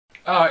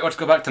Alright, let's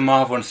go back to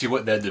Marvel and see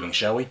what they're doing,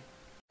 shall we?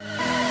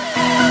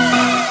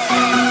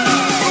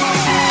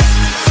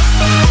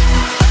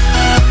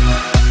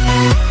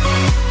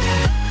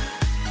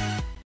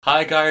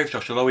 Hi guys,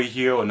 Joshua Lowy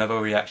here with another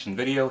reaction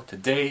video.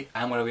 Today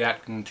I'm going to be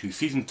reacting to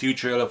Season 2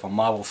 trailer for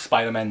Marvel's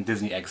Spider-Man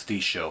Disney XD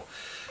show.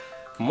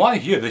 From what I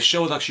hear, this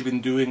show has actually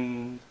been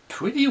doing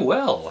pretty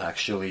well,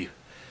 actually.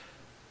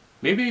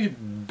 Maybe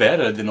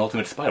better than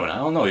Ultimate Spider-Man, I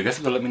don't know. You guys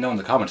have to let me know in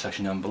the comment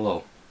section down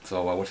below.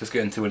 So let's just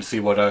get into it and see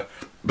what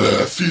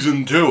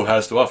Season 2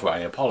 has to offer. I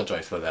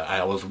apologize for that.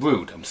 I was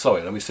rude. I'm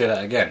sorry. Let me say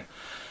that again.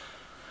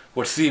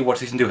 Let's see what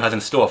Season 2 has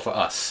in store for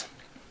us.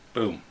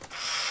 Boom.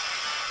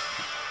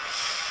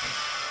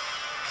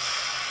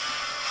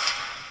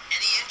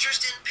 Any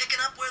interest in picking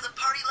up where the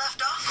party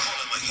left off? Call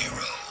him a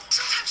hero.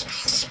 Sometimes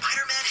being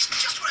Spider-Man is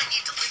just what I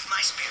need to lift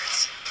my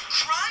spirits.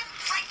 Crime?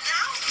 Right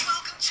now?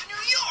 Welcome to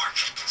New York.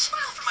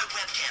 Smile for my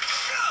webcam.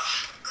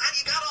 Glad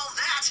you got all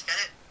that.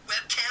 Edit.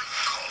 Webcam.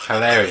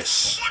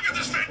 Hilarious. Look at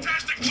this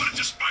fantastic footage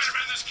of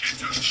Spider-Man this kid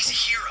took. He's a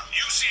hero.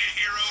 You see a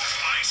hero,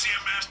 I see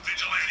a masked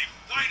vigilante.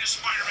 Why does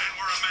Spider-Man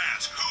wear a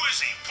mask? Who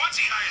is he? What's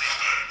he hiding?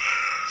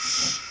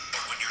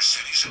 But when your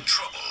city's in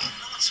trouble...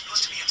 No one's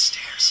supposed to be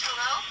upstairs.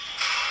 Hello?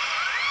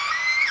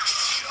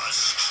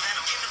 Just...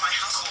 Venom came to my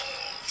house.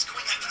 He's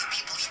going after the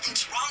people he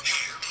thinks wrong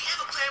here. Do you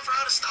have a plan for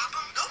how to stop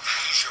him? Nope.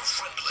 He's your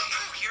friendly.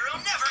 True hero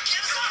never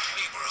gives up.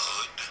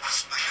 Neighborhood.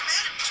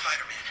 Spider-Man?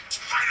 Spider-Man.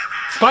 Spider-Man!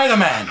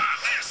 Spider-Man!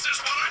 This is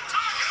what I'm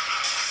talking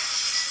about!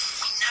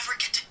 We never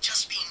get to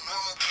just be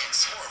normal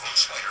kids. Marvel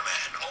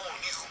Spider-Man, all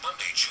new,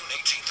 Monday, June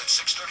 18th at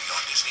 6:30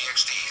 on Disney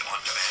XD, on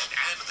demand,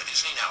 and the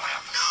Disney Now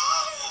app. No!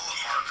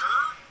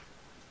 Parker?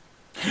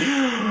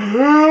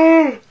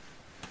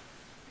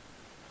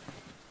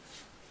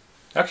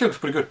 Actually looks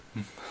pretty good.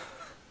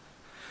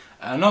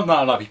 Not a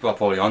lot of people are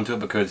probably onto it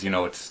because, you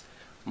know, it's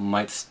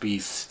might be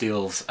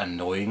stills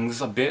annoying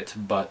a bit,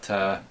 but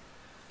I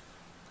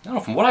don't know,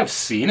 from what I've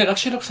seen, it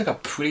actually looks like a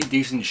pretty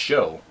decent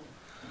show.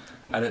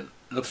 And it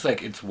looks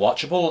like it's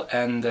watchable,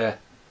 and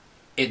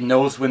it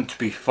knows when to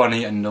be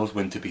funny and knows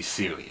when to be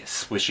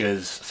serious, which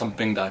is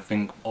something that I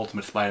think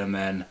Ultimate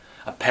Spider-Man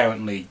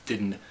apparently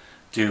didn't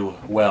do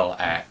well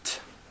at.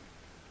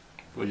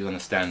 Which is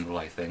understandable,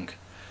 I think.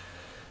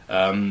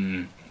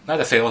 Not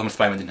to say Ultimate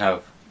Spider-Man didn't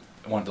have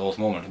one of those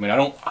moments. I mean,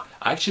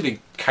 I actually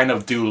kind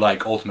of do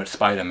like Ultimate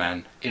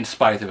Spider-Man in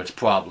spite of its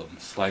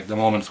problems. Like the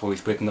moments where he's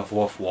breaking the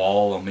fourth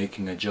wall or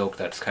making a joke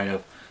that's kind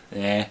of,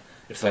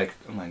 it's like,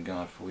 oh my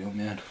god, for real,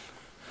 man.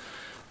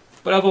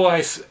 But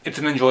otherwise, it's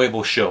an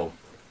enjoyable show.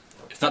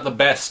 It's not the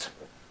best,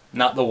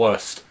 not the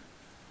worst.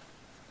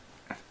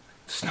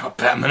 It's not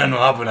Batman and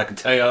Robin, I can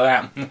tell you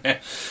that.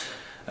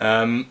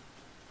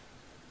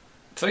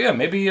 So yeah,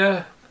 maybe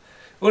we're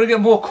gonna get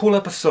more cool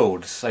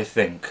episodes, I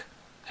think.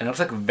 And it looks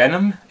like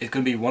Venom is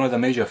gonna be one of the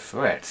major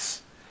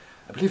threats.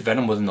 I believe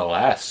Venom was in the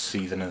last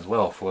season as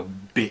well, for a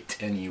bit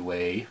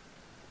anyway.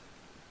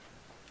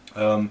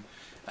 And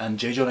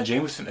J. Jonah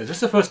Jameson, is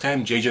this the first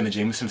time J. Jonah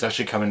Jameson's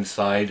actually come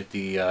inside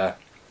the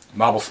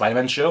Marvel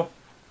Spider-Man show?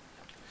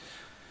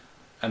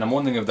 And I'm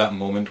wondering if that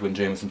moment when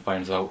Jameson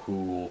finds out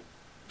who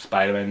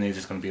Spider-Man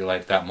is going to be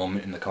like that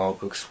moment in the comic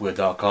books where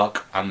Doc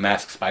Ock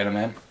unmasks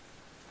Spider-Man.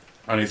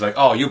 And he's like,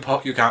 oh, you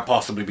can't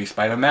possibly be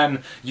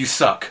Spider-Man, you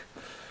suck.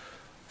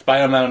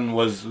 Spider-Man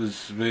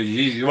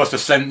he must have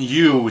sent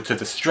you to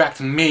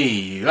distract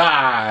me,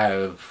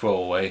 throw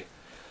away.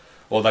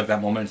 Or like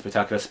that moment in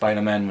Spectacular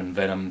Spider-Man when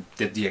Venom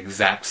did the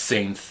exact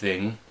same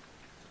thing,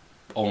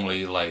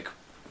 only like,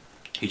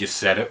 he just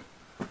said it.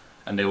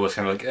 And they was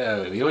kind of like,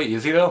 really,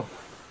 is he though?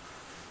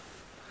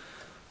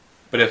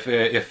 But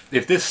if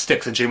this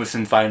sticks and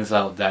Jameson finds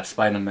out that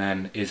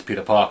Spider-Man is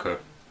Peter Parker,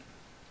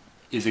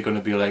 is it going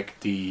to be like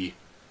the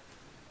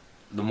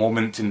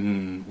moment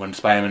when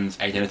Spider-Man's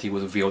identity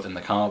was revealed in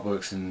the comic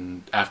books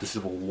and after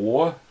Civil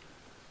War?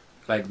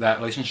 Like that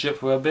relationship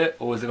for a bit?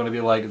 Or is it going to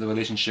be like the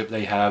relationship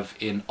they have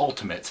in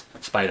Ultimate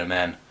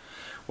Spider-Man?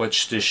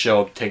 Which this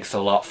show takes a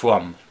lot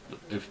from,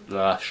 if the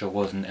last show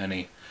wasn't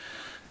any,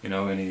 you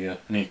know,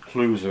 any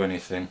clues or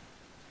anything.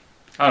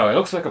 I don't know, it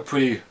looks like a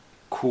pretty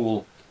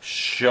cool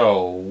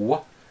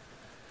show.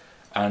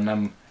 And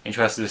I'm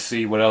interested to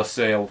see what else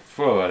they'll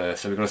throw at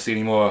us. Are we going to see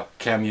any more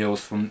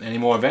cameos from any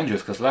more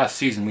Avengers? Because last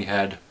season we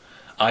had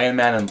Iron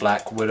Man and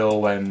Black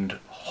Widow and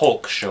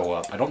Hulk show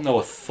up. I don't know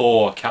if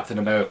Thor, Captain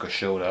America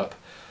showed up.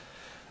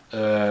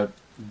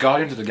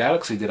 Guardians of the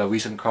Galaxy did a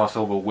recent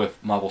crossover with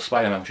Marvel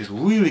Spider-Man, which is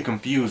really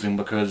confusing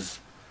because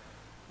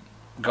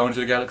Guardians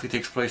of the Galaxy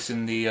takes place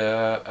in the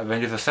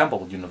Avengers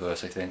Assembled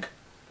universe, I think.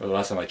 Or the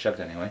last time I checked,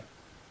 anyway.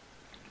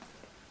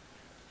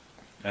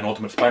 And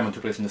Ultimate Spider-Man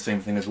took place in the same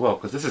thing as well,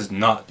 because this is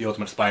not the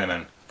Ultimate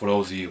Spider-Man, for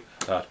those of you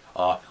that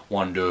are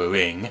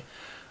wondering.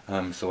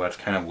 So that's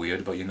kind of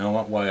weird, but you know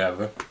what,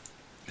 whatever.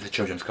 It's a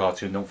children's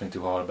cartoon, don't think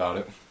too hard about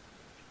it.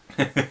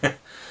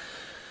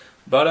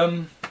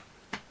 But,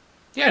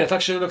 yeah, it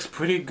actually looks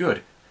pretty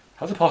good.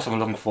 How's it possible I'm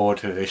looking forward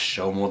to this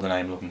show more than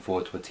I'm looking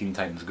forward to a Teen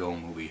Titans Go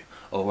movie?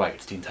 Oh right,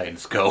 it's Teen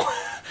Titans Go.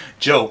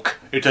 Joke!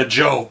 It's a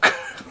joke!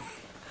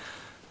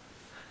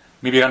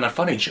 Maybe not a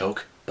funny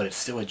joke, but it's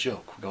still a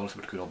joke, regardless of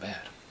it's good or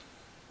bad.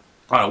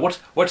 Alright,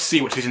 let's see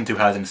what season 2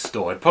 has in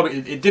store.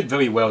 It did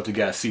very well to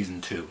get a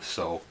season 2,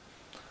 so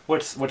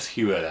let's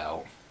hear it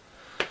out.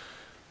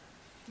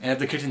 And if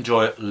the kids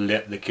enjoy it,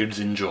 let the kids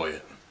enjoy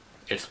it.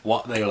 It's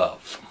what they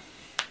love.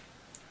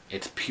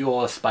 It's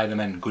pure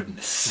Spider-Man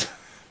goodness,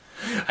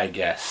 I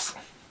guess.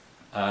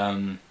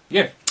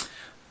 Yeah.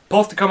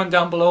 Post a comment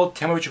down below.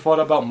 Tell me what you thought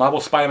about Marvel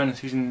Spider-Man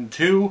Season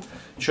 2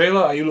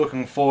 trailer. Are you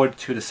looking forward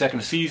to the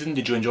second season?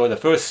 Did you enjoy the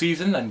first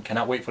season and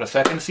cannot wait for the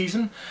second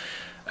season?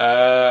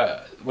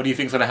 What do you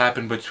think is going to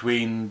happen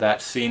between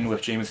that scene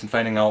with Jameson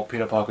finding out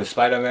Peter Parker's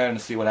Spider-Man and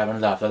see what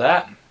happens after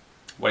that?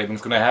 What do you think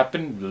is going to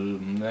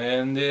happen?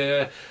 And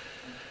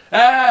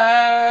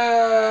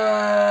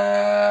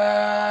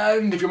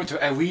if you want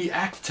to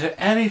react to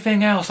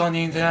anything else on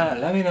the internet,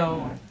 let me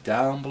know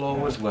down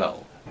below as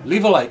well.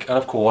 Leave a like and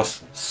of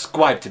course,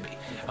 subscribe to me.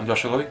 I'm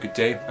Joshua Lloyd, good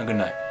day and good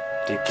night.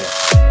 Take care.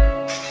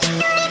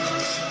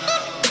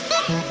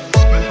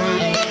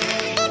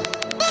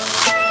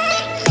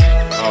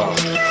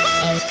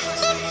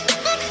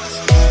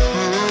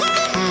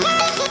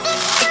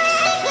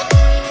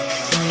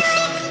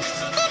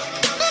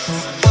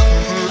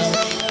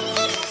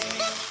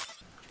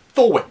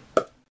 Forward.